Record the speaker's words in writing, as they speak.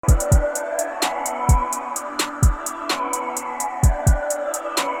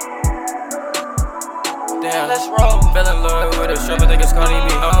let's roll. Fell in love with a strap, I think it's Cardi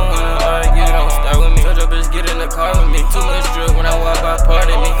B. I don't wanna argue, don't start with me. Told your bitch get in the car with me. Too much drip when I walk by,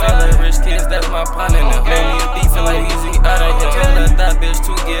 pardon me. Feel like rich kids, that's my partner. Made me a beat, feel like easy out of here. Told that bitch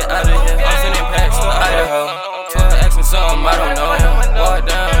to get out of here. I'm sending packs to Idaho. 12 ask me something, I don't know. Walk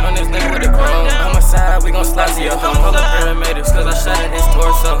down on this nigga with a chrome. On my side, we gon' slide to your home. Hold up, paramedics, cause I shot at his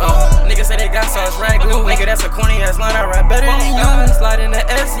torso. Niggas say they got sauce, rag glue. Nigga, that's a corny ass line, I rap better than you. Slide in the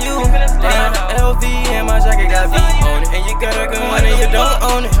SU. Damn, LV and my jacket got V on it. And you got a gun and you don't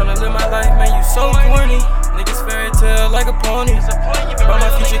own it. Tryna live my life, man, you so corny. Niggas fairy tale like a pony. Brought my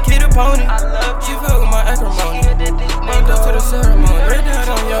future kid a pony. She fuck with my acrimony. Marked up to the ceremony. Right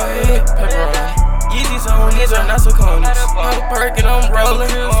down on your head, pepperoni. Yeezys on, these are not so conies. I'm a perk and I'm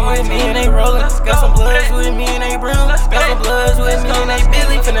rolling. With me and they rolling. Got some bloods with me and they brown. Got some bloods with me and they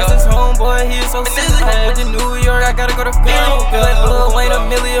Billy. Finesse his homeboy, he is so silly. Went to New York, I gotta go to Philly. Feel like Lil Wayne, a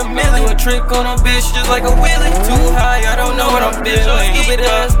milli. Do a trick on a bitch just like a wheelie. Too high, I don't know what I'm feeling. Stupid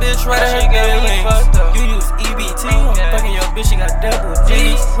ass bitch, right at her feelings. You use EBT, I'm fucking your bitch, she got double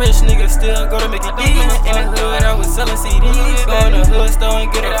G's. Rich niggas still go to make it D's. In the hood, I was selling CDs. Go in the hood store and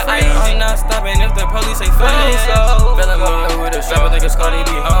get it free. I'm not stopping if the police say free. Fell in love with a strap, I think it's Cardi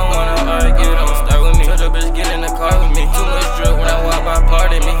B. I don't wanna